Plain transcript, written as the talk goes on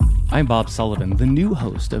I'm Bob Sullivan, the new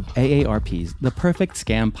host of AARP's The Perfect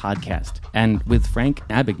Scam podcast. And with Frank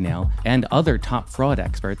Abagnale and other top fraud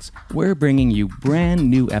experts, we're bringing you brand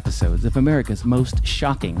new episodes of America's most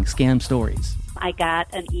shocking scam stories. I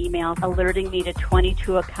got an email alerting me to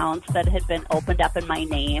 22 accounts that had been opened up in my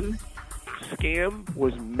name. Scam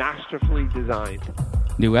was masterfully designed.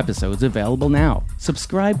 New episodes available now.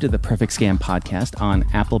 Subscribe to the Perfect Scam podcast on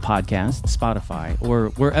Apple Podcasts, Spotify,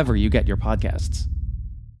 or wherever you get your podcasts.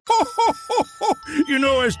 Ho, ho, ho, ho. You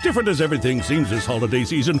know, as different as everything seems this holiday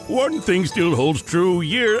season, one thing still holds true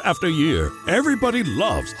year after year. Everybody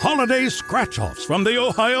loves holiday scratch-offs from the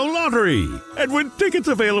Ohio Lottery. And with tickets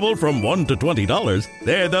available from $1 to $20,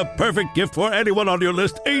 they're the perfect gift for anyone on your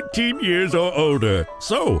list 18 years or older.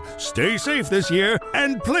 So, stay safe this year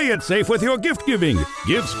and play it safe with your gift giving.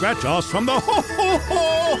 Give scratch-offs from the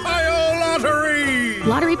Ohio Lottery!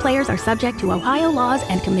 Lottery players are subject to Ohio laws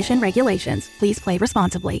and commission regulations. Please play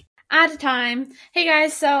responsibly. At a time. Hey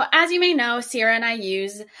guys, so as you may know, Sierra and I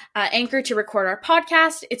use Anchor to record our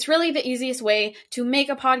podcast. It's really the easiest way to make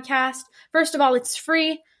a podcast. First of all, it's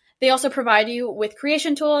free. They also provide you with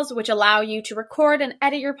creation tools, which allow you to record and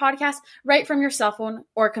edit your podcast right from your cell phone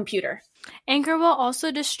or computer. Anchor will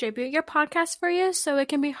also distribute your podcast for you, so it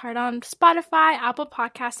can be heard on Spotify, Apple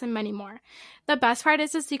Podcasts, and many more. The best part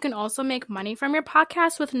is you can also make money from your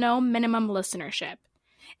podcast with no minimum listenership.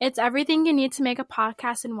 It's everything you need to make a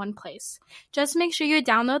podcast in one place. Just make sure you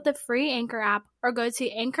download the free Anchor app or go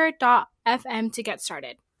to anchor.fm to get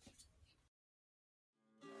started.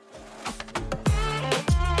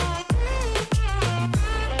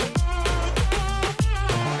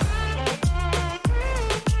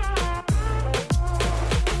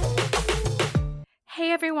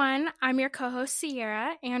 Hey everyone, I'm your co-host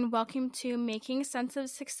Sierra, and welcome to Making Sense of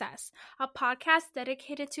Success, a podcast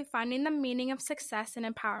dedicated to finding the meaning of success and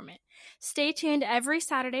empowerment. Stay tuned every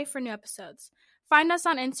Saturday for new episodes. Find us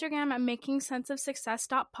on Instagram at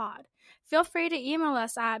makingsenseofsuccess.pod. Feel free to email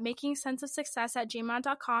us at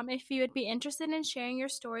makingsenseofsuccess@gmail.com if you would be interested in sharing your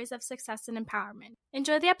stories of success and empowerment.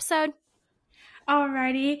 Enjoy the episode!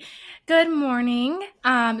 Alrighty, good morning.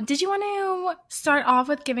 Did you want to start off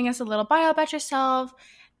with giving us a little bio about yourself,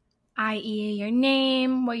 i.e. your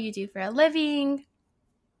name, what you do for a living?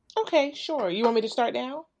 Okay, sure. You want me to start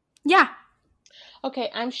now? Yeah. Okay,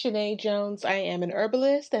 I'm Shanae Jones. I am an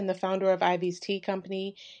herbalist and the founder of Ivy's Tea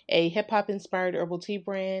Company, a hip-hop inspired herbal tea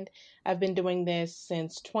brand. I've been doing this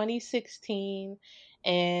since 2016.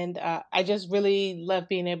 And I just really love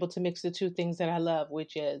being able to mix the two things that I love,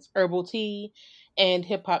 which is herbal tea and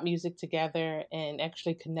hip hop music together, and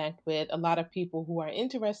actually connect with a lot of people who are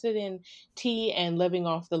interested in tea and living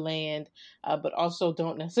off the land, but also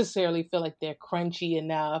don't necessarily feel like they're crunchy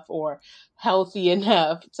enough or healthy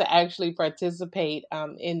enough to actually participate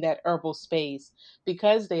in that herbal space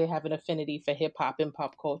because they have an affinity for hip hop and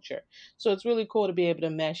pop culture. So it's really cool to be able to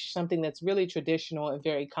mesh something that's really traditional and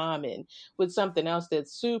very common with something else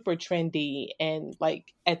that's super trendy and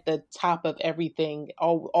like at the top of everything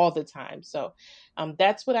all the time. So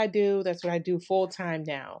that's what I do. That's what I do full time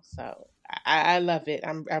now. So I love it.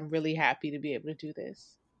 I'm really happy to be able to do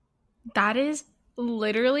this. That is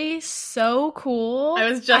literally so cool. I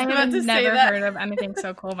was just about to say that. I've never heard of anything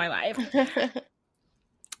so cool in my life.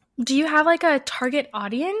 Do you have like a target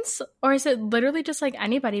audience, or is it literally just like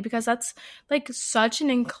anybody? Because that's like such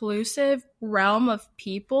an inclusive realm of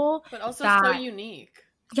people. But also so unique.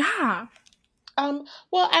 Yeah.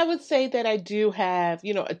 Well, I would say that I do have,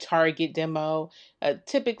 a target demo,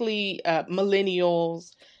 typically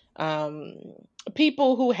millennials,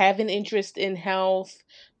 people who have an interest in health,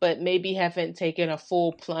 but maybe haven't taken a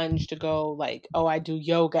full plunge to go like, oh, I do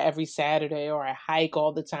yoga every Saturday or I hike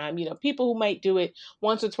all the time. People who might do it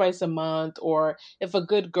once or twice a month, or if a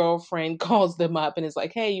good girlfriend calls them up and is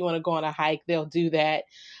like, hey, you want to go on a hike? They'll do that.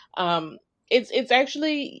 It's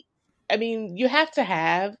actually, you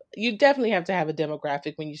definitely have to have a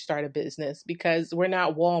demographic when you start a business, because we're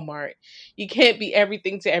not Walmart. You can't be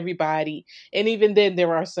everything to everybody. And even then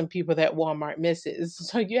there are some people that Walmart misses.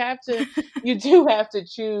 So you do have to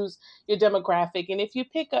choose your demographic. And if you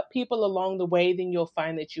pick up people along the way, then you'll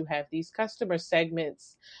find that you have these customer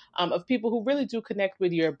segments of people who really do connect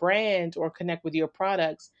with your brand or connect with your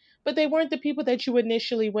products, but they weren't the people that you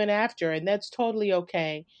initially went after. And that's totally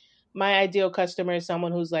okay. My ideal customer is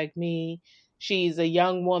someone who's like me. She's a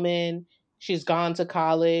young woman. She's gone to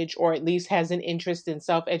college, or at least has an interest in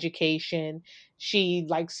self-education. She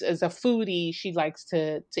is a foodie. She likes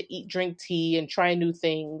to eat, drink tea and try new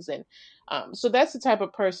things. And so that's the type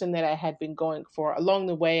of person that I had been going for. Along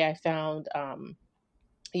the way, I found,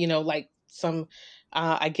 some,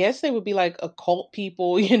 I guess they would be like occult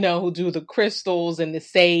people, who do the crystals and the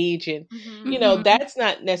sage. And, that's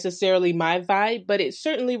not necessarily my vibe, but it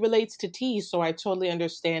certainly relates to tea. So I totally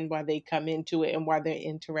understand why they come into it and why they're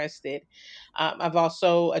interested. I've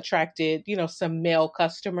also attracted, some male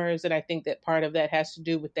customers. And I think that part of that has to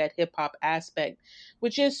do with that hip hop aspect,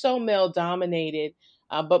 which is so male dominated.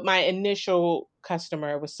 But my initial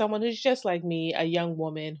customer was someone who's just like me, a young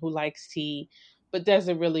woman who likes tea, but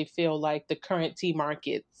doesn't really feel like the current tea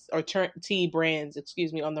markets or tea brands,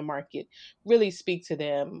 on the market really speak to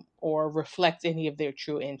them or reflect any of their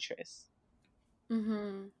true interests.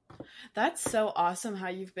 Mm-hmm. That's so awesome how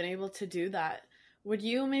you've been able to do that. Would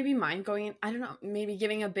you maybe mind going, I don't know, maybe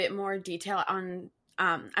giving a bit more detail on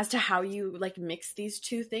as to how you like mix these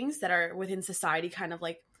two things that are within society kind of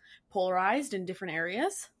like polarized in different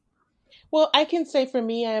areas? Well, I can say for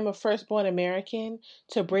me, I am a firstborn American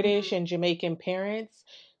to British and Jamaican parents.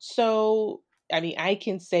 So, I mean, I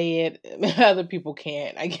can say it, other people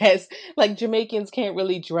can't. I guess like Jamaicans can't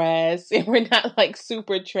really dress, and we're not like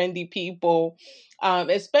super trendy people,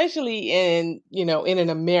 especially in an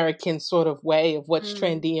American sort of way of what's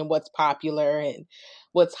trendy and what's popular and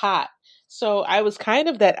what's hot. So I was kind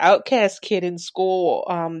of that outcast kid in school.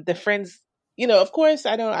 The friends, of course,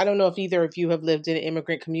 I don't know if either of you have lived in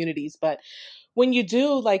immigrant communities, but when you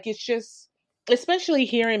do, like, it's just, especially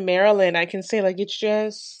here in Maryland, I can say like it's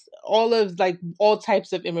just all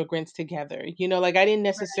types of immigrants together. Like I didn't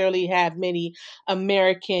necessarily have many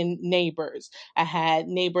American neighbors. I had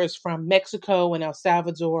neighbors from Mexico and El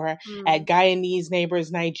Salvador. I had Guyanese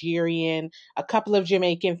neighbors, Nigerian, a couple of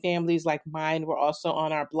Jamaican families like mine were also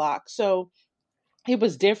on our block. So it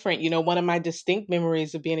was different. One of my distinct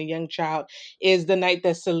memories of being a young child is the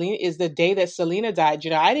day that Selena died.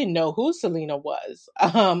 I didn't know who Selena was.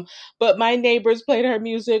 But my neighbors played her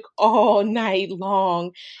music all night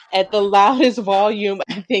long at the loudest volume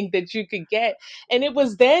I think that you could get. And it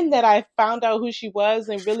was then that I found out who she was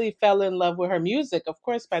and really fell in love with her music. Of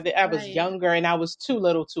course, by then I was younger and I was too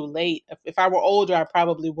little too late. If I were older, I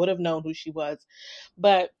probably would have known who she was.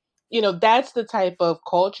 But that's the type of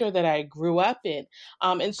culture that I grew up in.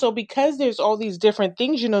 And so because there's all these different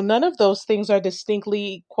things, none of those things are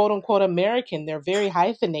distinctly quote unquote American. They're very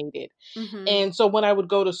hyphenated. And so when I would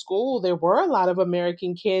go to school, there were a lot of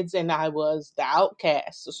American kids and I was the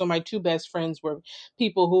outcast. So my two best friends were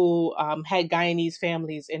people who had Guyanese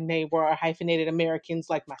families and they were hyphenated Americans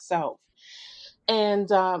like myself. And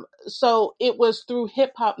so it was through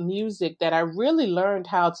hip hop music that I really learned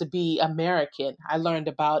how to be American. I learned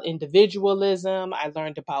about individualism. I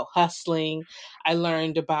learned about hustling. I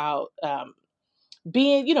learned about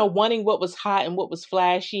being, wanting what was hot and what was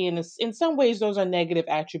flashy. And in some ways, those are negative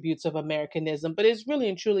attributes of Americanism, but it's really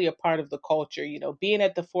and truly a part of the culture, being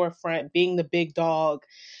at the forefront, being the big dog,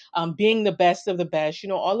 being the best of the best,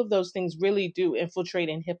 all of those things really do infiltrate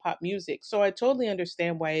in hip hop music. So I totally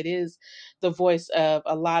understand why it is the voice of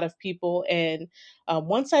a lot of people. And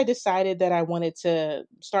once I decided that I wanted to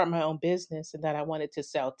start my own business and that I wanted to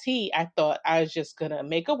sell tea, I thought I was just going to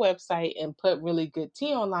make a website and put really good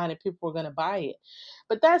tea online and people were going to buy it.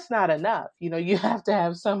 But that's not enough. You have to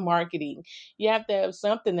have some marketing. You have to have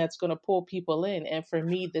something that's going to pull people in. And for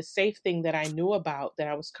me, the safe thing that I knew about that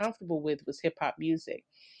I was comfortable with was hip hop music.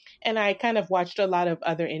 And I kind of watched a lot of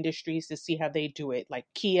other industries to see how they do it. Like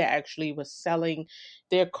Kia actually was selling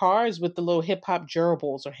their cars with the little hip hop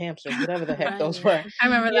gerbils or hamsters, whatever the heck those were. I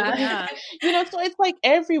remember that. So it's like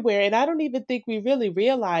everywhere. And I don't even think we really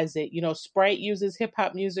realize it. Sprite uses hip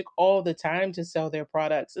hop music all the time to sell their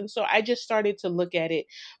products. And so I just started to look at it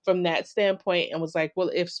from that standpoint and was like,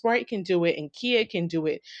 well, if Sprite can do it and Kia can do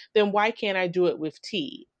it, then why can't I do it with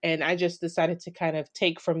tea? And I just decided to kind of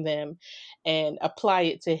take from them and apply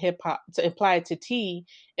it to hip hop, to apply it to tea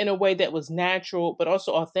in a way that was natural, but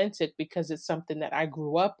also authentic because it's something that I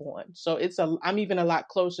grew up on. So I'm even a lot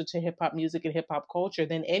closer to hip hop music and hip hop culture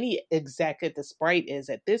than any exec at the Sprite is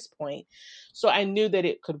at this point. So I knew that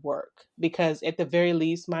it could work because at the very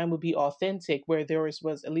least, mine would be authentic where theirs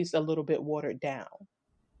was at least a little bit watered down.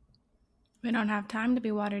 We don't have time to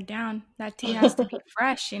be watered down. That tea has to be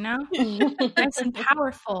fresh, nice and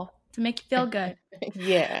powerful to make you feel good.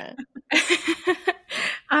 Yeah.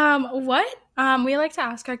 We like to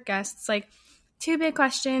ask our guests like two big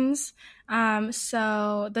questions.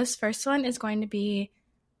 So this first one is going to be,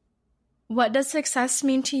 what does success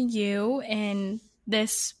mean to you in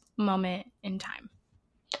this moment in time?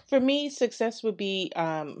 For me, success would be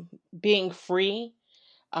being free.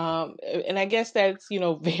 And I guess that's,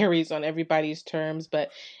 varies on everybody's terms,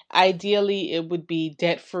 but ideally it would be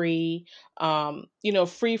debt free,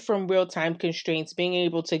 free from real time constraints, being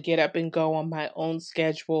able to get up and go on my own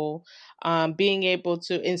schedule, being able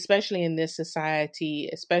to, especially in this society,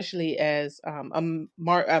 especially as a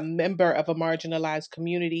member of a marginalized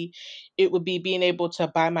community, it would be being able to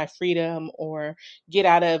buy my freedom or get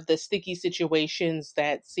out of the sticky situations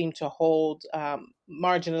that seem to hold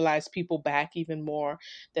marginalized people back even more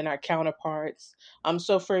than our counterparts.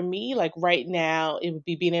 So for me, like right now, it would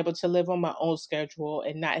be being able to live on my own schedule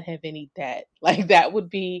and not have any debt. Like that would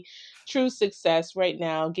be true success right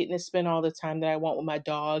now, getting to spend all the time that I want with my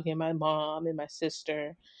dog and my mom and my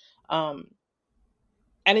sister. Um,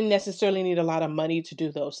 I didn't necessarily need a lot of money to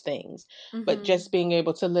do those things, but Mm-hmm. just being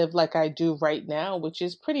able to live like I do right now, which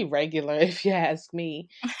is pretty regular if you ask me.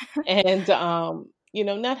 And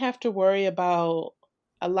not have to worry about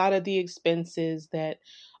a lot of the expenses that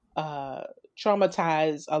uh,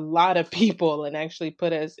 traumatize a lot of people and actually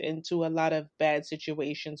put us into a lot of bad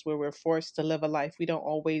situations where we're forced to live a life we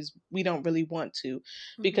don't really want to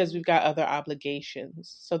because Mm-hmm. we've got other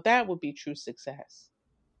obligations. So that would be true success.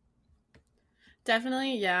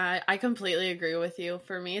 Definitely, yeah. I completely agree with you.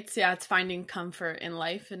 For me, it's finding comfort in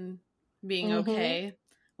life and being Mm-hmm. okay.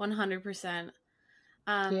 100%.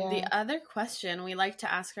 The Yeah. other question we like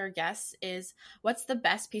to ask our guests is, what's the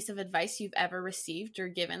best piece of advice you've ever received or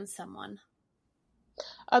given someone?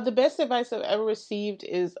 The best advice I've ever received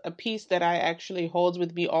is a piece that I actually hold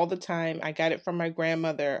with me all the time. I got it from my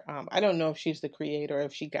grandmother. I don't know if she's the creator or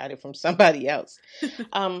if she got it from somebody else.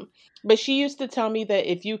 Um, but she used to tell me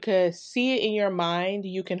that if you could see it in your mind,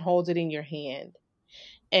 you can hold it in your hand.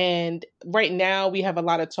 And right now we have a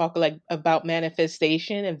lot of talk like about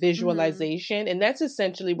manifestation and Mm-hmm. visualization. And that's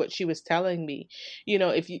essentially what she was telling me.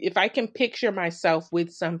 If I can picture myself with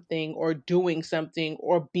something or doing something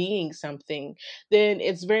or being something, then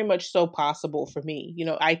it's very much so possible for me.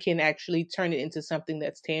 I can actually turn it into something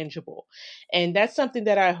that's tangible. And that's something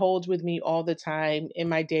that I hold with me all the time in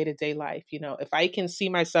my day-to-day life. If I can see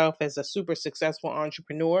myself as a super successful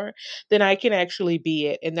entrepreneur, then I can actually be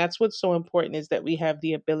it. And that's what's so important, is that we have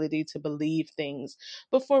the ability to believe things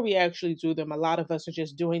before we actually do them. A lot of us are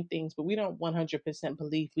just doing things, but we don't 100%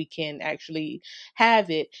 believe we can actually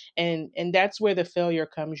have it. And that's where the failure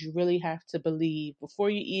comes. You really have to believe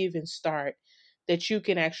before you even start that you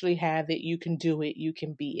can actually have it, you can do it, you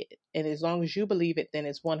can be it. And as long as you believe it, then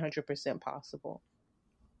it's 100% possible.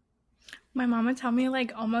 My mom would tell me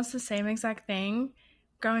like almost the same exact thing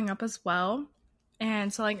growing up as well.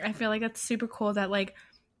 And so like I feel like it's super cool that like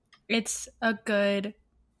it's a good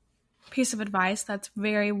piece of advice that's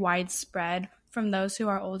very widespread from those who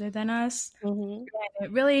are older than us. Mm-hmm. And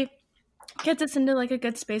it really gets us into like a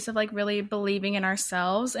good space of like really believing in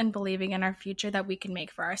ourselves and believing in our future that we can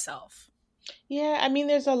make for ourselves. Yeah, I mean,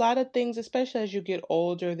 there's a lot of things, especially as you get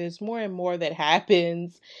older, there's more and more that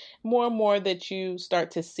happens, more and more that you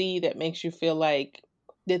start to see that makes you feel like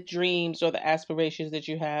the dreams or the aspirations that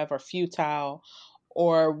you have are futile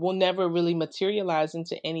or will never really materialize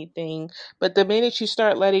into anything. But the minute you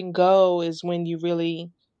start letting go is when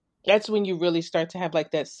that's when you really start to have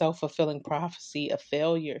like that self-fulfilling prophecy of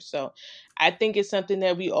failure. So I think it's something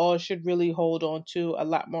that we all should really hold on to a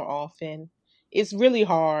lot more often. It's really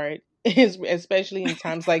hard, especially in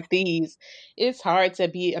times like these. It's hard to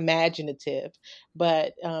be imaginative,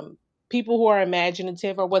 but people who are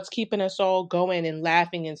imaginative are what's keeping us all going and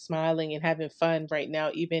laughing and smiling and having fun right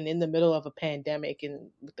now, even in the middle of a pandemic and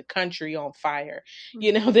with the country on fire.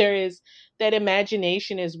 Mm-hmm. There is that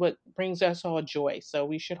imagination is what brings us all joy. So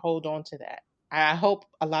we should hold on to that. I hope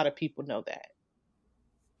a lot of people know that.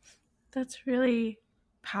 That's really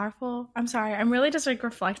powerful. I'm sorry. I'm really just like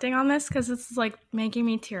reflecting on this because this is like making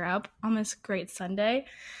me tear up on this great Sunday.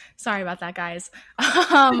 Sorry about that, guys.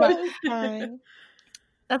 It's fine.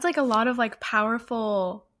 That's like a lot of like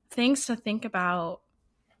powerful things to think about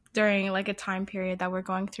during like a time period that we're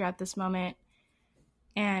going through at this moment.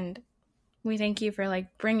 And we thank you for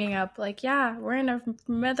like bringing up like, yeah, we're in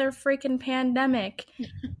another freaking pandemic.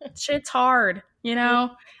 Shit's hard, you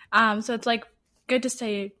know? So it's like good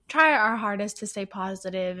to try our hardest to stay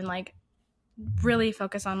positive and like really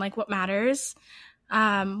focus on like what matters.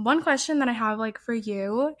 One question that I have like for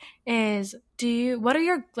you is what are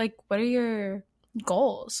your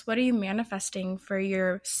goals? What are you manifesting for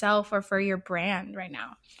yourself or for your brand right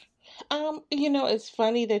now? It's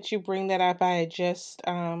funny that you bring that up. I just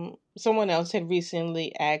someone else had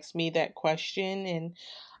recently asked me that question, and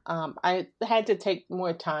I had to take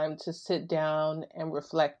more time to sit down and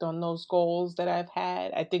reflect on those goals that I've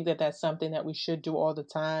had. I think that that's something that we should do all the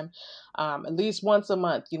time, at least once a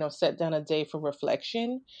month. Set down a day for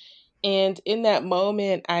reflection. And in that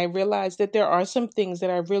moment, I realized that there are some things that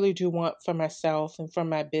I really do want for myself and for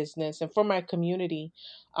my business and for my community.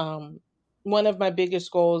 Um, One of my biggest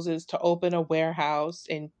goals is to open a warehouse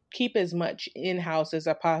and keep as much in-house as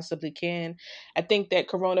I possibly can. I think that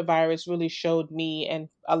coronavirus really showed me and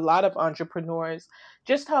a lot of entrepreneurs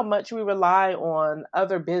just how much we rely on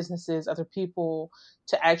other businesses, other people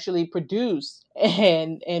to actually produce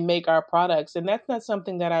and make our products. And that's not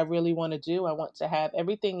something that I really want to do. I want to have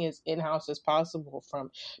everything as in-house as possible, from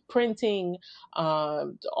printing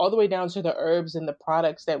all the way down to the herbs and the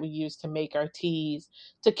products that we use to make our teas,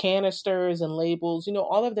 to canisters and labels.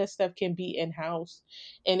 All of that stuff can be in-house,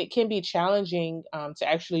 and it can be challenging to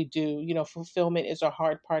actually do. Fulfillment is a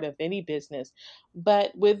hard part of any business.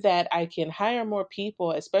 But with that, I can hire more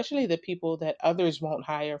people, especially the people that others won't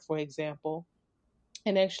hire, for example,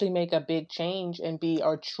 and actually make a big change and be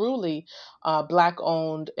a truly Black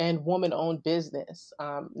owned and woman owned business.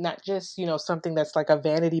 Not just, something that's like a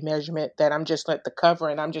vanity measurement that I'm just like the cover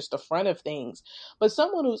and I'm just the front of things, but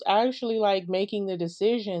someone who's actually like making the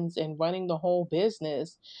decisions and running the whole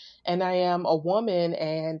business. And I am a woman,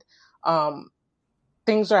 and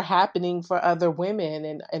things are happening for other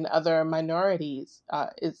women and other minorities.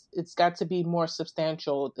 It's got to be more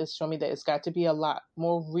substantial. It's shown me that it's got to be a lot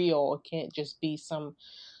more real. It can't just be some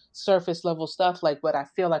surface level stuff like what I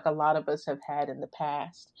feel like a lot of us have had in the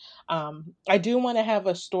past. I do want to have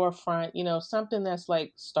a storefront, something that's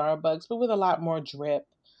like Starbucks, but with a lot more drip.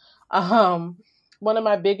 One of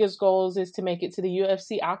my biggest goals is to make it to the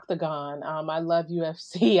UFC octagon. I love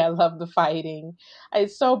UFC. I love the fighting.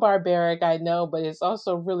 It's so barbaric, I know, but it's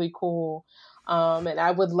also really cool. And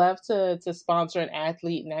I would love to sponsor an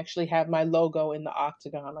athlete and actually have my logo in the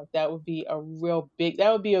octagon. Like that would be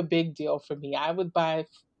a big deal for me. I would buy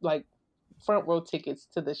like front row tickets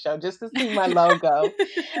to the show just to see my logo.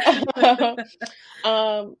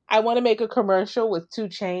 I want to make a commercial with 2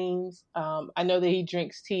 Chainz. I know that he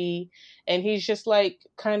drinks tea, and he's just like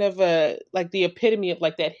kind of like the epitome of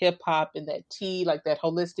like that hip hop and that tea, like that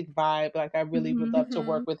holistic vibe. Like I really would love to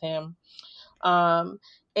work with him.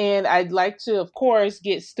 And I'd like to, of course,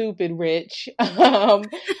 get stupid rich.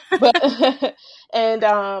 But and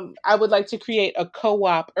I would like to create a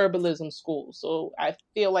co-op herbalism school. So I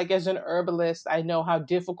feel like as an herbalist, I know how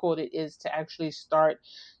difficult it is to actually start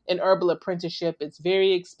an herbal apprenticeship. It's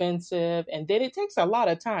very expensive, and then it takes a lot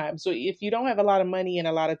of time. So if you don't have a lot of money and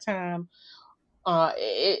a lot of time,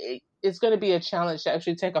 it's going to be a challenge to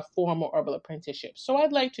actually take a formal herbal apprenticeship. So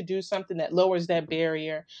I'd like to do something that lowers that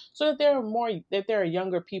barrier so that there are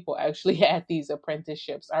younger people actually at these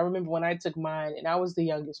apprenticeships. I remember when I took mine and I was the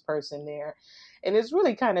youngest person there, and it's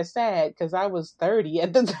really kind of sad because I was 30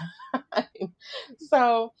 at the time.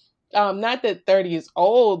 So not that 30 is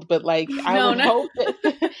old, but like I would hope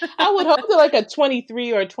that like a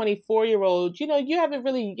 23 or a 24-year-old, you're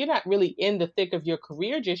not really in the thick of your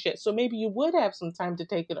career just yet. So maybe you would have some time to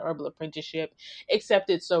take an herbal apprenticeship, except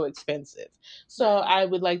it's so expensive. So I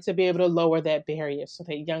would like to be able to lower that barrier so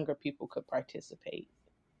that younger people could participate.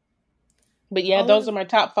 But yeah, those are my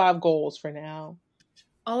top 5 goals for now.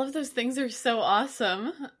 All of those things are so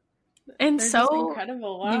awesome. And They're so just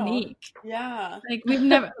incredible. Wow. unique. Yeah. Like we've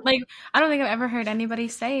never, like, I don't think I've ever heard anybody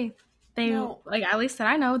say like, at least that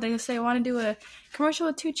I know, they say I want to do a commercial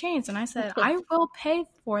with 2 Chainz. And I said, I will pay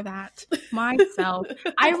for that myself.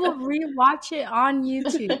 I will rewatch it on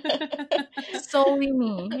YouTube. Solely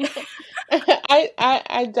me.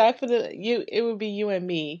 I definitely, it would be you and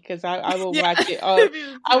me, because I will watch it.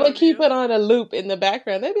 I would keep it on a loop in the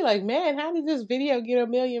background. They'd be like, man, how did this video get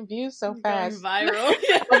 1 million views so fast? Going viral.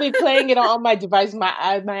 I'll be playing it on my device, my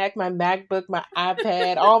iMac, my MacBook, my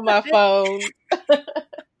iPad, on my phone.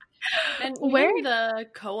 And where the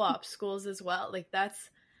co-op schools as well, like that's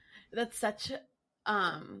such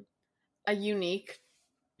a unique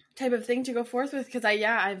type of thing to go forth with, because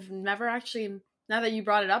I've never actually, now that you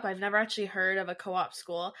brought it up, I've never actually heard of a co-op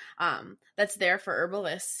school that's there for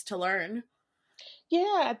herbalists to learn.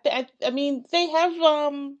 Yeah, I mean, they have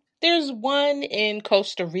there's one in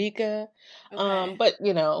Costa Rica. Okay. But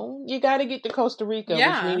you got to get to Costa Rica,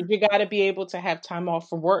 which means you got to be able to have time off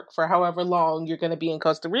from work for however long you're going to be in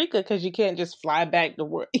Costa Rica, because you can't just fly back to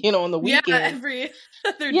work, on the weekend. Yeah, every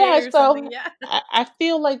other day or something. Yeah. I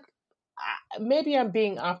feel like maybe I'm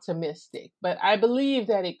being optimistic, but I believe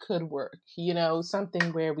that it could work.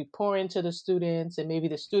 Something where we pour into the students, and maybe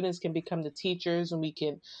the students can become the teachers, and we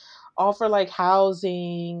can offer like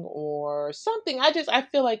housing or something. I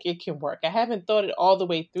feel like it can work. I haven't thought it all the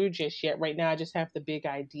way through just yet. Right now, I just have the big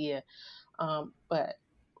idea. But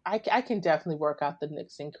I can definitely work out the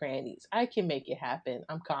nooks and crannies. I can make it happen.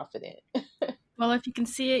 I'm confident. Well, if you can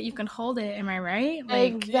see it, you can hold it. Am I right?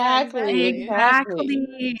 Exactly.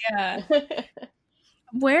 Yeah.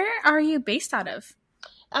 Where are you based out of?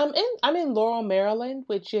 I'm in Laurel, Maryland,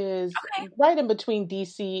 which is right in between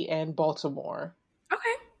DC and Baltimore.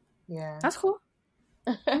 Okay. Yeah. That's cool.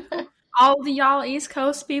 All the y'all East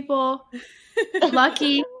Coast people,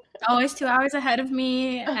 lucky, always 2 hours ahead of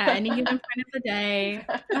me at any given point of the day.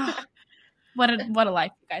 Oh, what a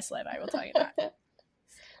life you guys live, I will tell you that.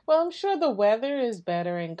 Well, I'm sure the weather is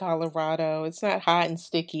better in Colorado. It's not hot and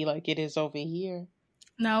sticky like it is over here.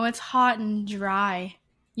 No, it's hot and dry.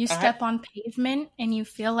 You I- step on pavement and you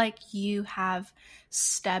feel like you have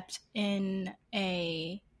stepped in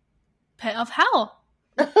a pit of hell.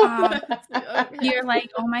 You're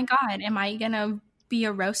like, oh my God, am I going to be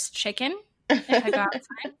a roast chicken if I go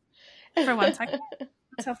outside for 1 second?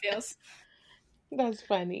 That's how it feels. That's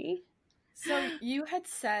funny. So you had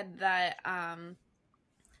said that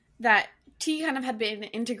that tea kind of had been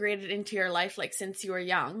integrated into your life like since you were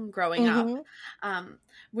young, growing up.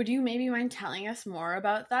 Would you maybe mind telling us more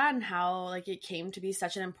about that and how like it came to be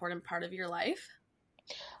such an important part of your life?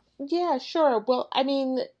 Yeah, sure. Well, I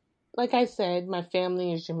mean, like I said, my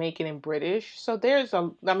family is Jamaican and British. So there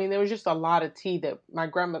was just a lot of tea that my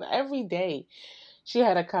grandmother, every day, she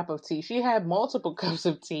had a cup of tea. She had multiple cups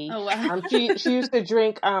of tea. Oh, wow. She used to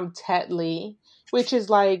drink Tetley, which is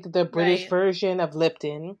like the British version of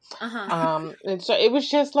Lipton. And so it was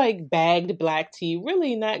just like bagged black tea,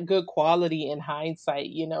 really not good quality in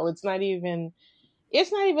hindsight. It's not even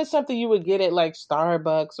something you would get at like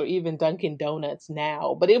Starbucks or even Dunkin' Donuts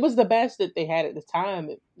now, but it was the best that they had at the time.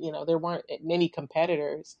 There weren't many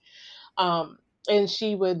competitors. And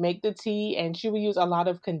she would make the tea and she would use a lot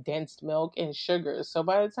of condensed milk and sugar. So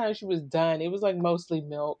by the time she was done, it was like mostly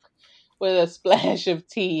milk with a splash of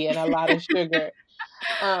tea and a lot of sugar.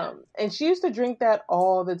 And she used to drink that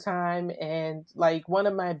all the time. And like one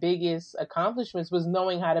of my biggest accomplishments was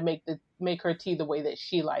knowing how to make her tea the way that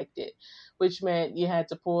she liked it, which meant you had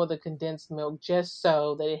to pour the condensed milk just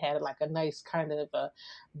so that it had like a nice kind of a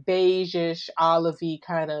beige-ish, olivey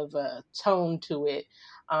kind of tone to it.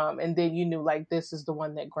 And then you knew like this is the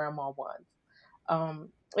one that grandma wants.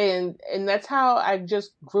 And that's how I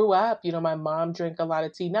just grew up. My mom drank a lot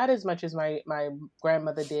of tea, not as much as my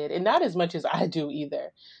grandmother did, and not as much as I do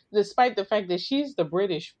either, despite the fact that she's the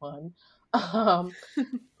British one. But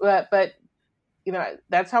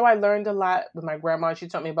that's how I learned a lot with my grandma. She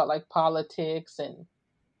taught me about like politics and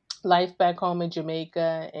life back home in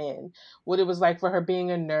Jamaica and what it was like for her being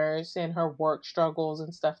a nurse and her work struggles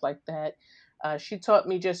and stuff like that. She taught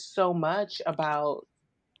me just so much about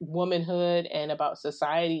womanhood and about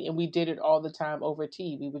society, and we did it all the time over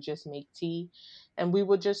tea. We would just make tea and we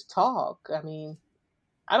would just talk. I mean,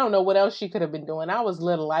 I don't know what else she could have been doing. I was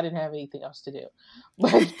little. I didn't have anything else to do.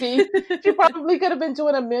 But she probably could have been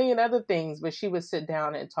doing a million other things, but she would sit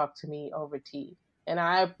down and talk to me over tea. And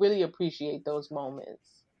I really appreciate those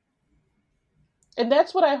moments. And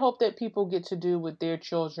that's what I hope that people get to do with their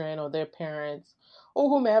children or their parents or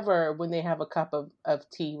whomever when they have a cup of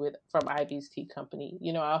tea from Ivy's Tea Company.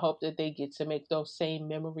 I hope that they get to make those same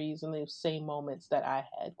memories and those same moments that I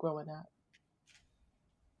had growing up.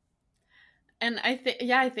 And I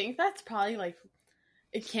think that's probably like,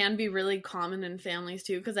 it can be really common in families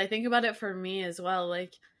too. Cause I think about it for me as well.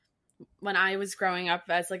 Like when I was growing up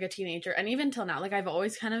as like a teenager and even till now, like I've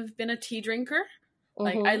always kind of been a tea drinker.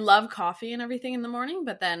 Like I love coffee and everything in the morning,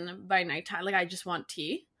 but then by nighttime, like I just want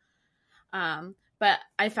tea. But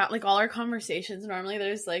I found like all our conversations normally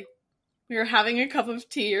there's like, we were having a cup of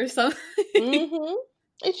tea or something.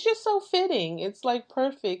 It's just so fitting. It's like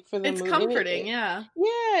perfect for the mood. It's comforting, yeah.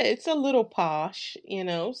 Yeah, it's a little posh,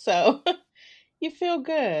 so you feel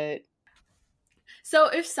good. So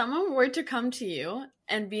if someone were to come to you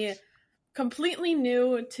and be completely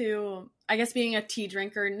new to, I guess, being a tea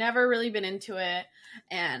drinker, never really been into it,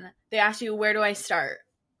 and they ask you, where do I start?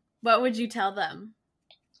 What would you tell them?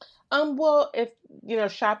 Well, if,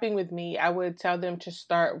 shopping with me, I would tell them to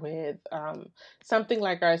start with something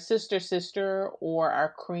like our Sister or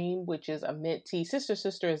our Cream, which is a mint tea.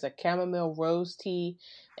 Sister is a chamomile rose tea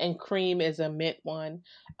and Cream is a mint one.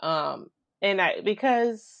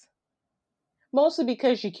 Mostly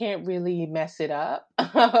because you can't really mess it up.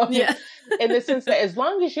 Yeah. In the sense that as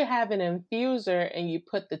long as you have an infuser and you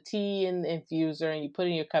put the tea in the infuser and you put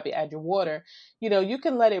it in your cup, you add your water, you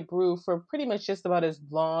can let it brew for pretty much just about as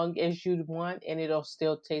long as you'd want and it'll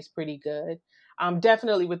still taste pretty good.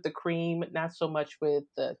 Definitely with the Cream, not so much with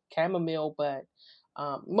the chamomile, but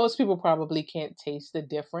most people probably can't taste the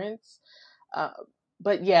difference.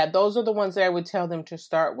 But yeah, those are the ones that I would tell them to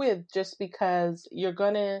start with just because you're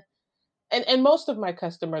going to. And most of my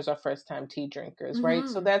customers are first-time tea drinkers, right?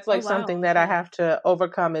 So that's like something that I have to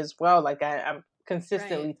overcome as well. Like I'm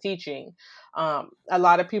consistently teaching. A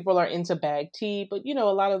lot of people are into bag tea, but a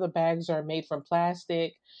lot of the bags are made from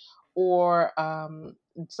plastic or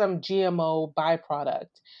some GMO byproduct.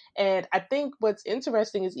 And I think what's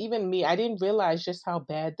interesting is even me, I didn't realize just how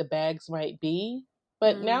bad the bags might be.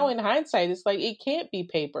 But now in hindsight, it's like, it can't be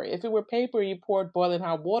paper. If it were paper, you poured boiling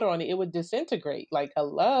hot water on it, it would disintegrate. Like,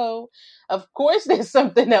 hello, of course there's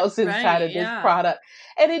something else inside of this product.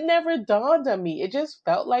 And it never dawned on me. It just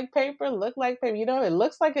felt like paper, looked like paper. You know, it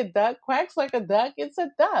looks like a duck, quacks like a duck. It's a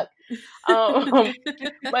duck.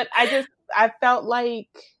 But I felt like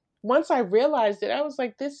once I realized it, I was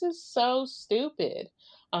like, this is so stupid.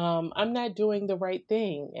 I'm not doing the right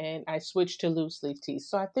thing. And I switched to loose leaf tea.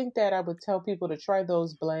 So I think that I would tell people to try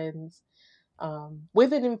those blends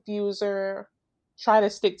with an infuser. Try to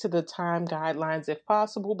stick to the time guidelines if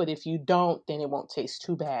possible. But if you don't, then it won't taste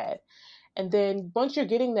too bad. And then once you're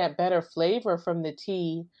getting that better flavor from the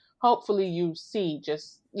tea, hopefully you see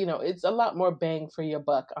just, it's a lot more bang for your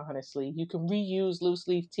buck, honestly. You can reuse loose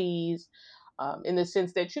leaf teas. In the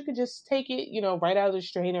sense that you can just take it, right out of the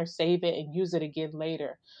strainer, save it, and use it again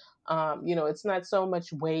later. It's not so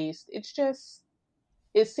much waste. It's just,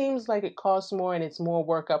 it seems like it costs more and it's more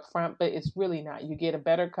work up front, but it's really not. You get a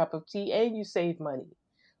better cup of tea and you save money.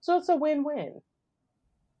 So it's a win-win.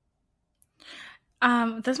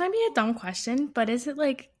 This might be a dumb question, but is it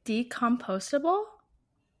like decompostable?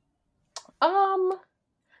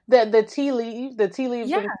 The tea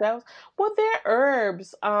leaves themselves. Well, they're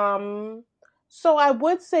herbs. So I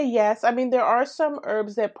would say yes. I mean, there are some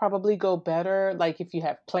herbs that probably go better, like if you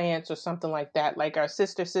have plants or something like that. Like our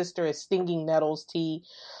sister is stinging nettles tea.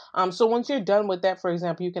 So once you're done with that, for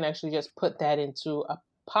example, you can actually just put that into a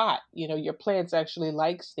pot. Your plants actually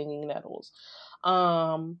like stinging nettles.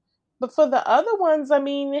 But for the other ones, I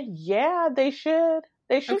mean, yeah, they should.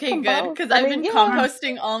 They should. Okay, compose. good, because I've been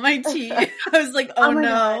composting all my tea. I was like, oh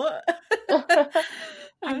no.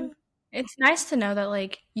 It's nice to know that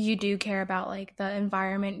like you do care about like the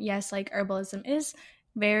environment. Yes, like herbalism is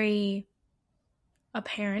very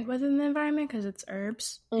apparent within the environment because it's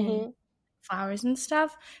herbs and flowers and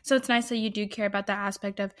stuff. So it's nice that you do care about that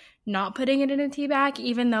aspect of not putting it in a tea bag,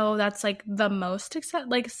 even though that's like the most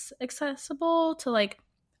accessible to like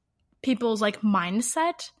people's like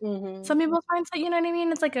mindset. Some people's mindset, you know what I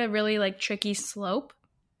mean? It's like a really like tricky slope.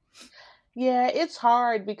 Yeah, it's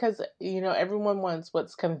hard because, everyone wants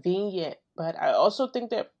what's convenient. But I also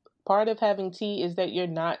think that part of having tea is that you're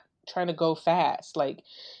not trying to go fast. Like,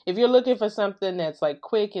 if you're looking for something that's like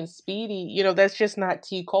quick and speedy, that's just not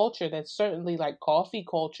tea culture. That's certainly like coffee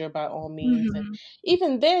culture by all means. And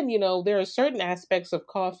even then, there are certain aspects of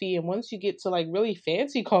coffee. And once you get to like really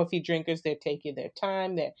fancy coffee drinkers, they're taking their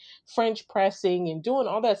time, they're French pressing and doing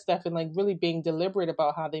all that stuff and like really being deliberate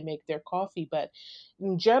about how they make their coffee. But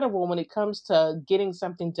in general, when it comes to getting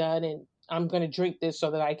something done and I'm going to drink this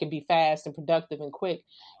so that I can be fast and productive and quick,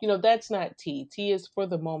 that's not tea. Tea is for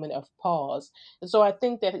the moment of pause. And so I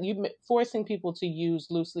think that forcing people to use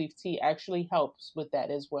loose leaf tea actually helps with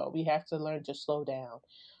that as well. We have to learn to slow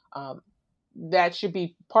down. That should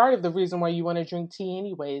be part of the reason why you want to drink tea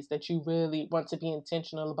anyways, that you really want to be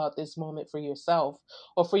intentional about this moment for yourself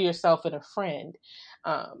or for yourself and a friend.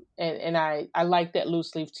 And I like that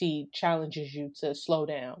loose leaf tea challenges you to slow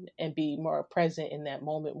down and be more present in that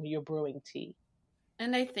moment when you're brewing tea.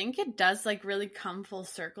 And I think it does like really come full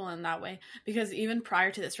circle in that way, because even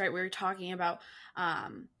prior to this, right, we were talking about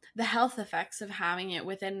the health effects of having it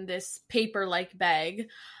within this paper-like bag,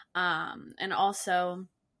 and also,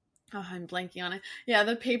 I'm blanking on it. Yeah,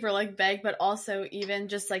 the paper-like bag, but also even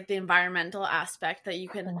just like the environmental aspect that you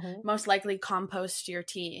can most likely compost your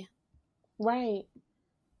tea. Right.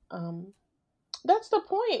 That's the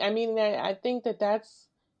point. I mean, I think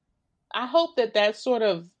I hope that sort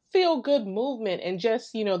of feel good movement and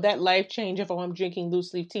just, that life change of, I'm drinking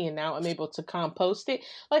loose leaf tea and now I'm able to compost it.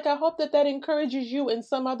 Like, I hope that encourages you in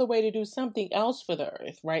some other way to do something else for the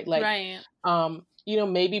earth, right? Like,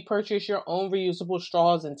 maybe purchase your own reusable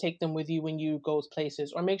straws and take them with you when you go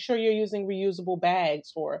places, or make sure you're using reusable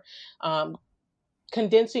bags, or,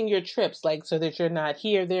 condensing your trips, like so that you're not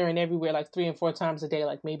here, there, and everywhere like 3 and 4 times a day.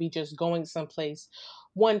 Like maybe just going someplace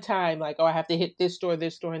one time, like, oh, I have to hit this store, and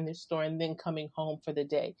this store, and then coming home for the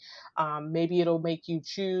day. Maybe it'll make you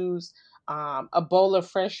choose a bowl of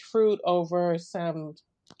fresh fruit over some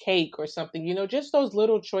cake or something. Just those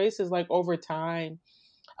little choices, like over time.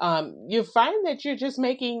 You find that you're just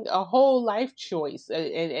making a whole life choice,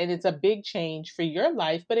 and it's a big change for your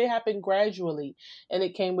life, but it happened gradually, and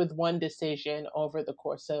it came with one decision over the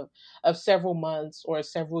course of several months or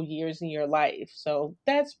several years in your life. So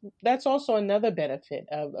that's also another benefit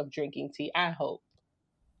of drinking tea, I hope.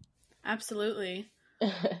 Absolutely.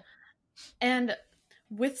 And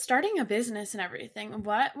With starting a business and everything,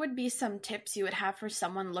 what would be some tips you would have for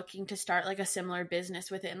someone looking to start like a similar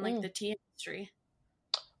business within like the tea industry?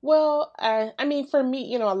 Well, I mean, for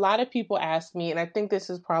me, a lot of people ask me, and I think this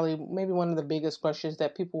is probably maybe one of the biggest questions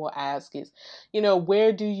that people will ask is,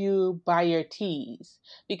 where do you buy your teas?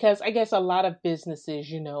 Because I guess a lot of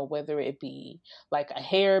businesses, whether it be like a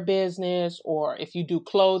hair business or if you do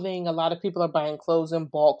clothing, a lot of people are buying clothes in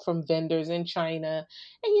bulk from vendors in China.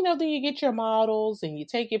 And, then you get your models and you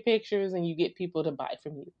take your pictures and you get people to buy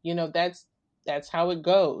from you. That's how it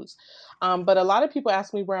goes. But a lot of people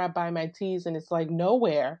ask me where I buy my teas, and it's like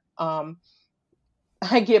nowhere.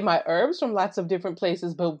 I get my herbs from lots of different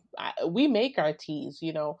places, but we make our teas.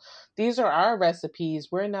 These are our recipes.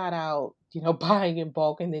 We're not out, buying in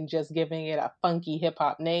bulk and then just giving it a funky hip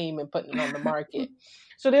hop name and putting it on the market.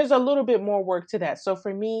 So there's a little bit more work to that. So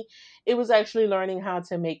for me, it was actually learning how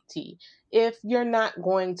to make tea. If you're not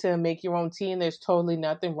going to make your own tea, and there's totally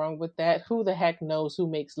nothing wrong with that, who the heck knows who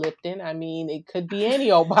makes Lipton? I mean, it could be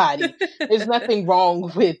any old body. There's nothing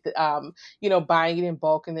wrong with, buying it in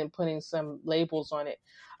bulk and then putting some labels on it.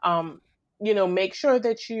 Make sure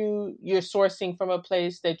that you're sourcing from a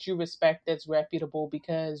place that you respect, that's reputable,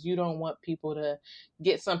 because you don't want people to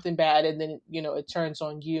get something bad and then, it turns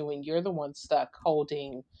on you and you're the one stuck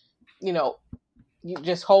holding,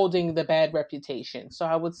 just holding the bad reputation. So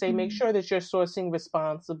I would say make sure that you're sourcing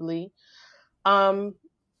responsibly.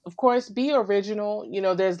 Of course, be original.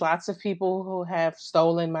 There's lots of people who have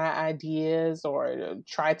stolen my ideas or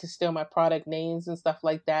tried to steal my product names and stuff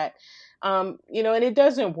like that. And it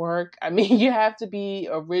doesn't work. I mean, you have to be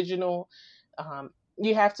original.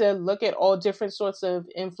 You have to look at all different sorts of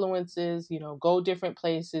influences, go different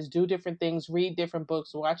places, do different things, read different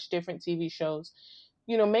books, watch different TV shows.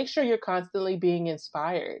 Make sure you're constantly being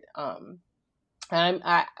inspired.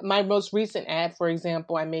 My most recent ad, for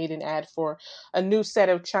example, I made an ad for a new set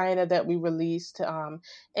of china that we released.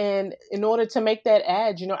 And in order to make that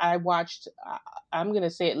ad, I watched, I'm going to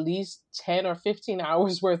say at least 10 or 15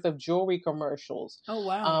 hours worth of jewelry commercials. Oh,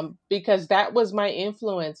 wow. Because that was my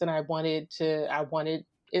influence. And I wanted,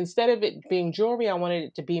 instead of it being jewelry, I wanted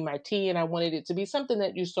it to be my tea, and I wanted it to be something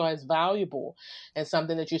that you saw as valuable and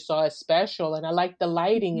something that you saw as special. And I like the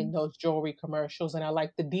lighting in those jewelry commercials, and I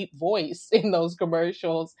like the deep voice in those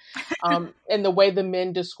commercials, and the way the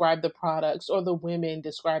men describe the products or the women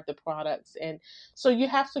describe the products. And so you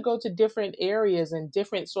have to go to different areas and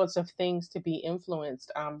different sorts of things to be influenced.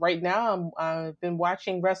 Right now, I've been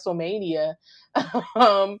watching WrestleMania,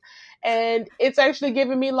 and it's actually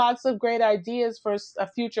given me lots of great ideas for a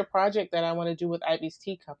future project that I want to do with Ivy's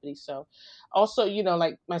Tea Company. So also,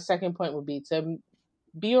 like my second point would be to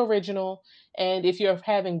be original. And if you're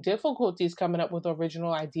having difficulties coming up with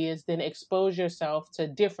original ideas, then expose yourself to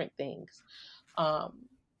different things.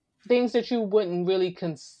 Things that you wouldn't really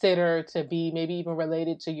consider to be maybe even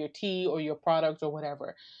related to your tea or your product or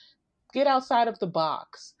whatever. Get outside of the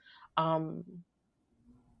box.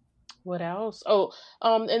 What else? Oh,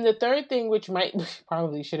 and the third thing, which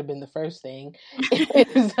probably should have been the first thing,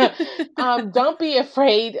 is don't be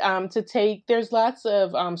afraid to take. There's lots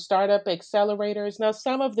of startup accelerators. Now,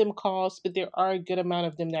 some of them cost, but there are a good amount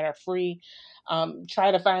of them that are free.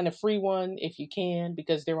 Try to find a free one if you can,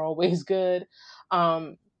 because they're always good.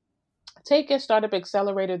 Take a startup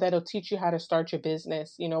accelerator that'll teach you how to start your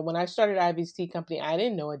business. When I started Ivy's Tea Company, I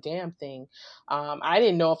didn't know a damn thing. I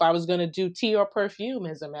didn't know if I was going to do tea or perfume,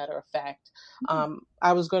 as a matter of fact.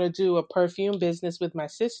 I was going to do a perfume business with my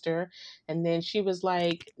sister. And then she was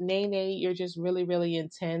like, Nene, you're just really, really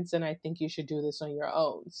intense, and I think you should do this on your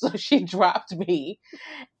own. So she dropped me.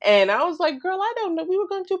 And I was like, girl, I don't know. We were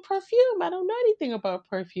going to do perfume. I don't know anything about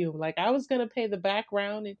perfume. Like, I was going to pay the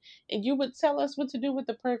background and you would tell us what to do with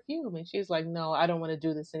the perfume. And she's like, no, I don't want to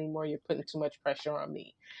do this anymore. You're putting too much pressure on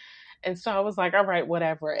me. And so I was like, all right,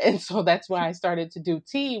 whatever. And so that's why I started to do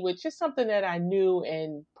tea, which is something that I knew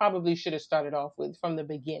and probably should have started off with from the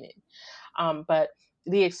beginning. But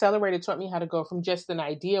the accelerator taught me how to go from just an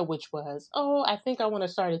idea, which was, oh, I think I want to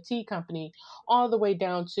start a tea company, all the way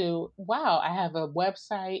down to, wow, I have a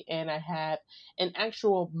website and I have an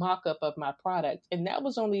actual mock-up of my product. And that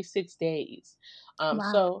was only 6 days.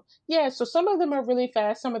 Wow. So some of them are really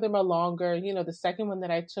fast. Some of them are longer. The second one that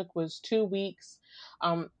I took was 2 weeks.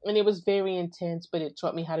 And it was very intense, but it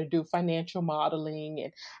taught me how to do financial modeling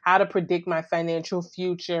and how to predict my financial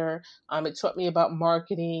future. It taught me about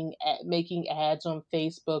marketing, making ads on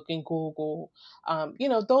Facebook and Google,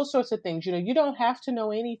 those sorts of things. You don't have to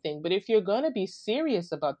know anything, but if you're going to be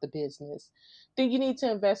serious about the business, then you need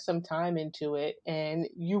to invest some time into it and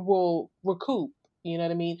you will recoup. You know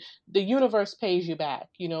what I mean? The universe pays you back.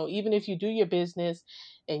 Even if you do your business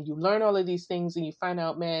and you learn all of these things and you find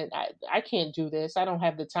out, man, I can't do this. I don't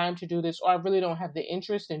have the time to do this, or I really don't have the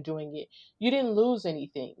interest in doing it. You didn't lose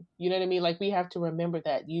anything. You know what I mean? Like, we have to remember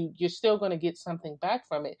that you're still going to get something back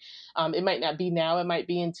from it. It might not be now. It might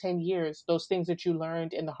be in 10 years. Those things that you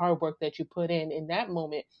learned and the hard work that you put in that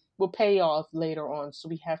moment will pay off later on. So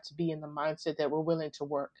we have to be in the mindset that we're willing to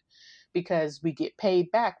work, because we get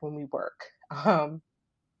paid back when we work.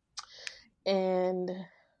 And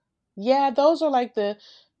yeah, those are like the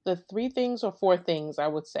 3 things or 4 things I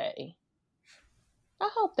would say. I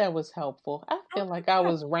hope that was helpful. I feel like I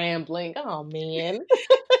was rambling. Oh man.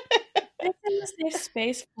 It's in the safe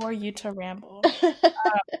space for you to ramble. I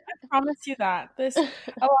promise you that. A lot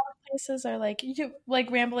of places are like,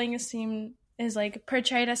 rambling is like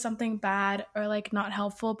portrayed as something bad or like not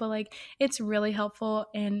helpful, but like it's really helpful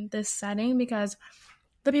in this setting, because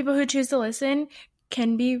the people who choose to listen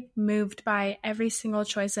can be moved by every single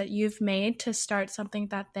choice that you've made to start something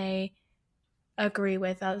that they agree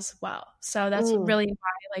with as well. So that's really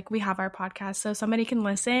why like we have our podcast, so somebody can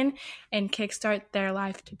listen and kickstart their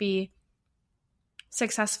life to be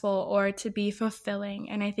successful or to be fulfilling.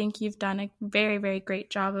 And I think you've done a very, very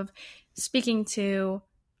great job of speaking to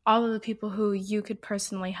all of the people who you could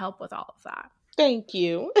personally help with all of that. Thank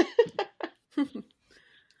you.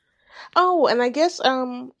 Oh, and I guess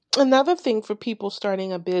another thing for people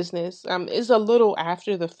starting a business is a little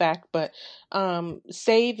after the fact, but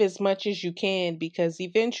save as much as you can, because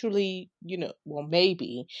eventually, well,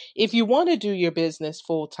 maybe if you want to do your business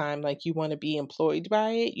full time, like you want to be employed by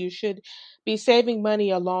it, you should be saving money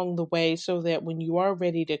along the way, so that when you are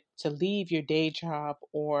ready to leave your day job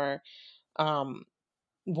or um,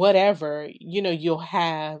 whatever, you'll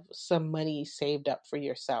have some money saved up for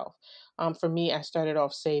yourself. For me, I started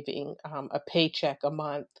off saving a paycheck a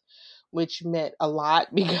month, which meant a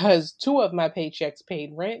lot because 2 of my paychecks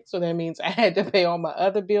paid rent. So that means I had to pay all my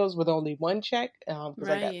other bills with only 1 check, because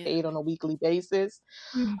I got paid on a weekly basis.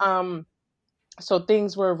 So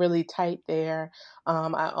things were really tight there.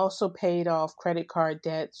 I also paid off credit card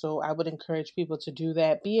debt. So I would encourage people to do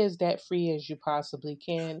that. Be as debt free as you possibly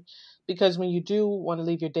can, because when you do want to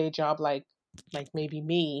leave your day job, like maybe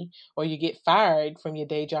me, or you get fired from your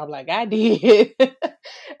day job like I did,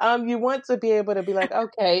 you want to be able to be like,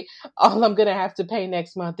 okay, all I'm going to have to pay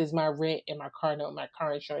next month is my rent and my car note, my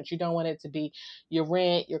car insurance. You don't want it to be your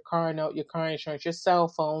rent, your car note, your car insurance, your cell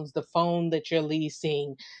phones, the phone that you're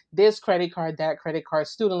leasing, this credit card, that credit card,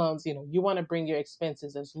 student loans. You want to bring your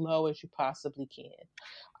expenses as low as you possibly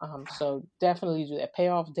can. So definitely do that. Pay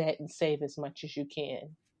off debt and save as much as you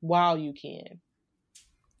can while you can.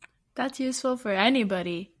 That's useful for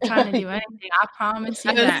anybody trying to do anything. I promise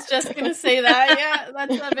you I that. was just going to say that. Yeah,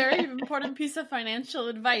 that's a very important piece of financial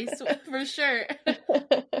advice for sure.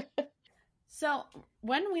 So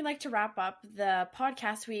when we like to wrap up the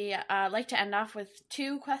podcast, we like to end off with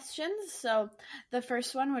 2 questions. So the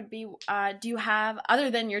first one would be, do you have, other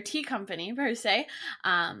than your tea company per se,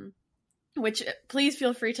 which please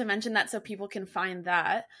feel free to mention that so people can find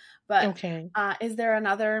that. But okay. Is there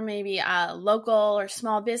another maybe local or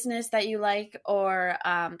small business that you like, or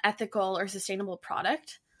ethical or sustainable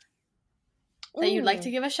product that you'd like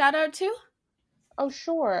to give a shout out to? Oh,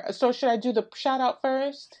 sure. So should I do the shout out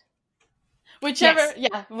first? Whichever. Yes.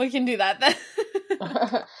 Yeah, we can do that then.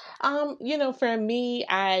 For me,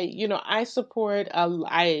 I support,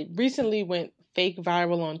 I recently went fake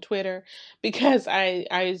viral on Twitter because I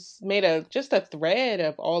made just a thread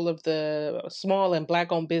of all of the small and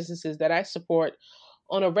Black owned businesses that I support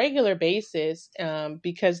on a regular basis,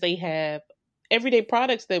 because they have everyday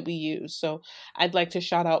products that we use. So I'd like to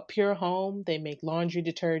shout out Pure Home. They make laundry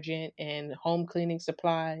detergent and home cleaning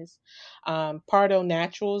supplies. Pardo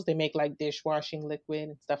Naturals, they make like dishwashing liquid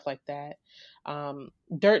and stuff like that.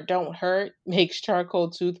 Dirt Don't Hurt makes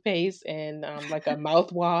charcoal toothpaste and like a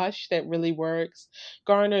mouthwash that really works.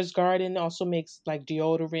 Garner's Garden also makes like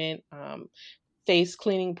deodorant, face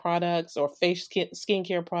cleaning products or face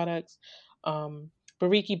skincare products.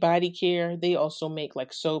 Bariki Body Care, they also make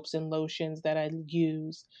like soaps and lotions that I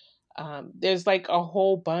use. There's like a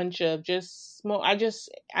whole bunch of just small,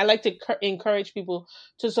 I like to encourage people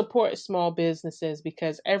to support small businesses,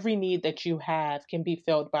 because every need that you have can be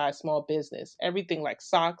filled by a small business. Everything like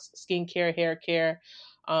socks, skincare, hair care,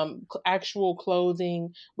 actual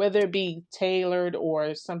clothing, whether it be tailored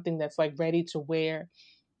or something that's like ready to wear.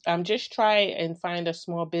 Just try and find a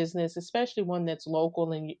small business, especially one that's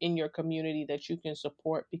local in your community that you can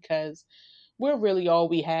support, because we're really all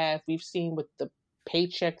we have. We've seen with the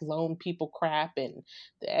paycheck loan people crap and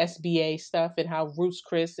the SBA stuff and how Roots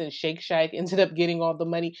Chris and Shake Shack ended up getting all the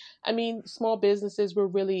money. I mean, small businesses, we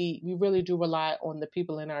really do rely on the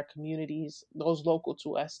people in our communities, those local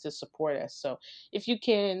to us, to support us. So if you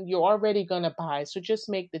can, you're already going to buy. So just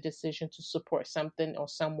make the decision to support something or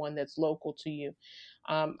someone that's local to you.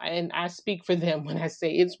 And I speak for them when I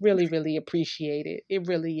say it's really, really appreciated. It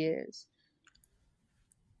really is.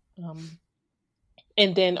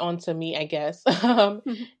 And then on to me, I guess.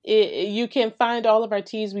 You can find all of our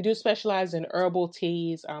teas. We do specialize in herbal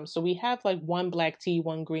teas. So we have like one black tea,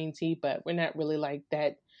 one green tea, but we're not really like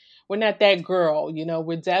that. We're not that girl,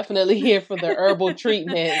 we're definitely here for the herbal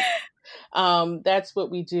treatments. That's what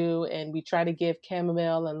we do. And we try to give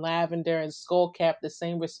chamomile and lavender and skullcap the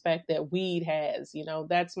same respect that weed has.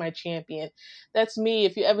 That's my champion. That's me.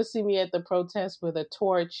 If you ever see me at the protest with a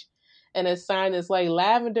torch and a sign that's like,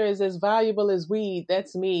 lavender is as valuable as weed,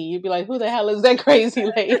 that's me. You'd be like, who the hell is that crazy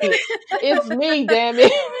lady? It's me, damn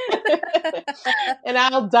it. And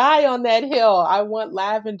I'll die on that hill. I want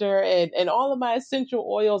lavender and all of my essential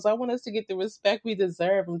oils. I want us to get the respect we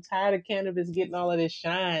deserve. I'm tired of cannabis getting all of this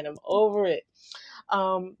shine. I'm over it.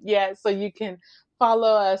 So you can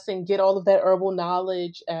follow us and get all of that herbal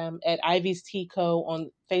knowledge at Ivy's Tea Co.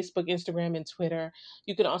 on Facebook, Instagram, and Twitter.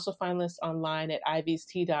 You can also find us online at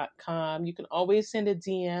ivystea.com. You can always send a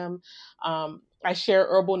DM. I share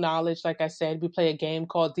herbal knowledge. Like I said, we play a game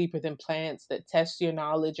called Deeper Than Plants that tests your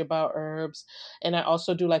knowledge about herbs. And I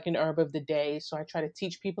also do like an herb of the day. So I try to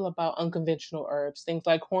teach people about unconventional herbs, things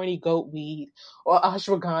like horny goat weed or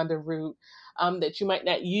ashwagandha root. That you might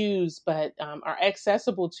not use, but are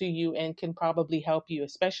accessible to you and can probably help you,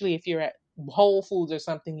 especially if you're at Whole Foods or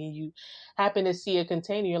something and you happen to see a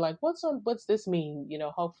container. You're like, what's this mean?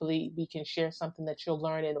 Hopefully we can share something that you'll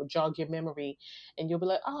learn and it'll jog your memory, and you'll be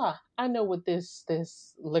like, I know what this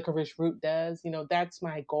licorice root does. That's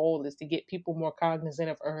my goal, is to get people more cognizant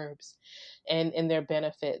of herbs and their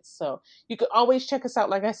benefits. So you can always check us out,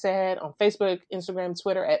 like I said, on Facebook, Instagram,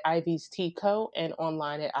 Twitter at Ivy's Tea Co. and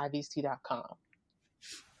online at ivystea.com.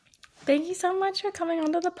 Thank you so much for coming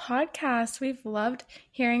onto the podcast. We've loved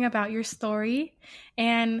hearing about your story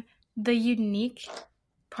and the unique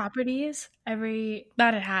properties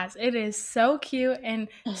that it has. It is so cute and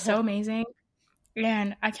so amazing.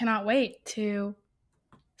 And I cannot wait to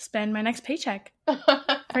spend my next paycheck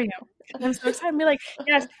for you. I'm so excited. I'm like,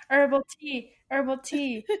 yes, herbal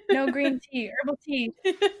tea, no green tea, herbal tea.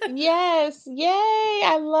 Yes, yay!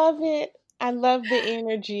 I love it. I love the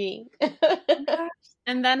energy.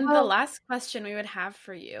 And then the last question we would have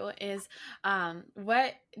for you is,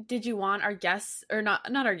 what did you want our guests, or not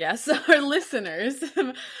our guests, our listeners,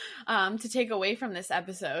 to take away from this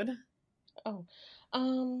episode?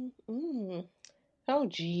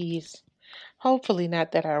 Geez. Hopefully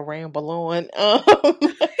not that I ramble on.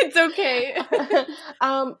 It's okay.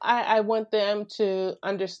 I want them to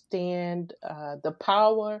understand the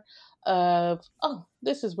power of,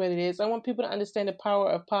 this is what it is. I want people to understand the power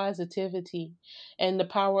of positivity and the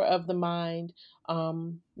power of the mind.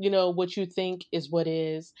 What you think is what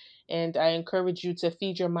is. And I encourage you to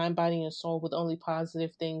feed your mind, body, and soul with only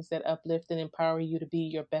positive things that uplift and empower you to be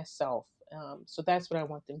your best self. So that's what I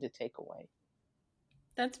want them to take away.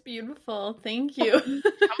 That's beautiful. Thank you. I'm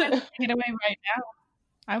going to take it away right now.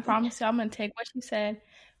 I promise you, I'm going to take what you said,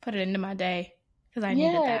 put it into my day, because I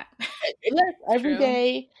needed that.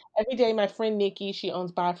 Every day, my friend Nikki, she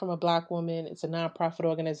owns Buy From a Black Woman. It's a nonprofit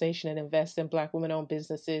organization that invests in Black women-owned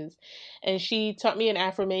businesses. And she taught me an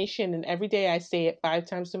affirmation, and every day I say it 5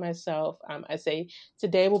 times to myself. I say,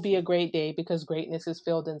 today will be a great day because greatness is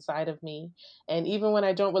filled inside of me. And even when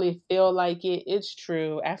I don't really feel like it, it's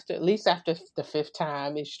true. At least after the 5th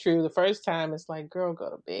time, it's true. The first time, it's like, girl, go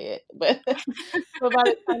to bed. But so by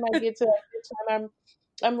the time I get to that time,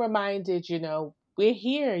 I'm reminded, we're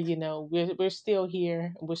here, we're still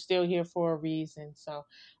here. We're still here for a reason. So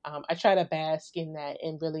I try to bask in that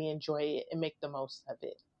and really enjoy it and make the most of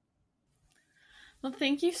it. Well,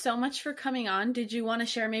 thank you so much for coming on. Did you want to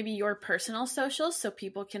share maybe your personal socials so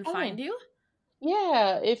people can find you?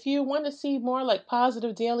 Yeah, if you want to see more like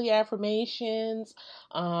positive daily affirmations,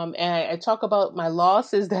 and I talk about my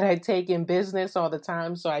losses that I take in business all the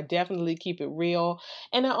time, so I definitely keep it real.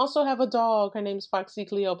 And I also have a dog. Her name's Foxy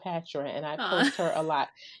Cleopatra, and I post her a lot.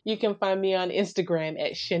 You can find me on Instagram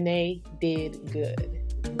at Shanae Did Good.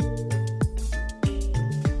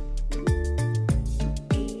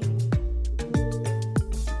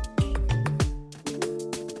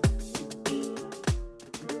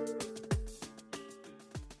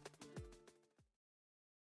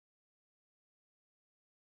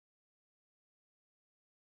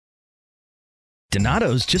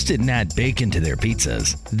 Donato's just didn't add bacon to their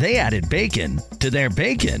pizzas. They added bacon to their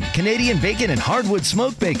bacon. Canadian bacon and hardwood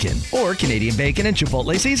smoked bacon. Or Canadian bacon and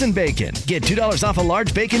Chipotle seasoned bacon. Get $2 off a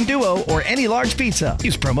large bacon duo or any large pizza.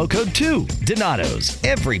 Use promo code 2. Donato's.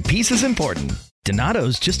 Every piece is important.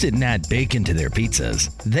 Donato's just didn't add bacon to their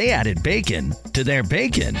pizzas. They added bacon to their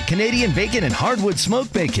bacon. Canadian bacon and hardwood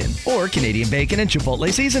smoked bacon. Or Canadian bacon and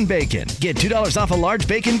Chipotle seasoned bacon. Get $2 off a large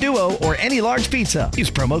bacon duo or any large pizza. Use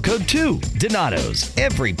promo code 2. Donato's.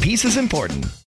 Every piece is important.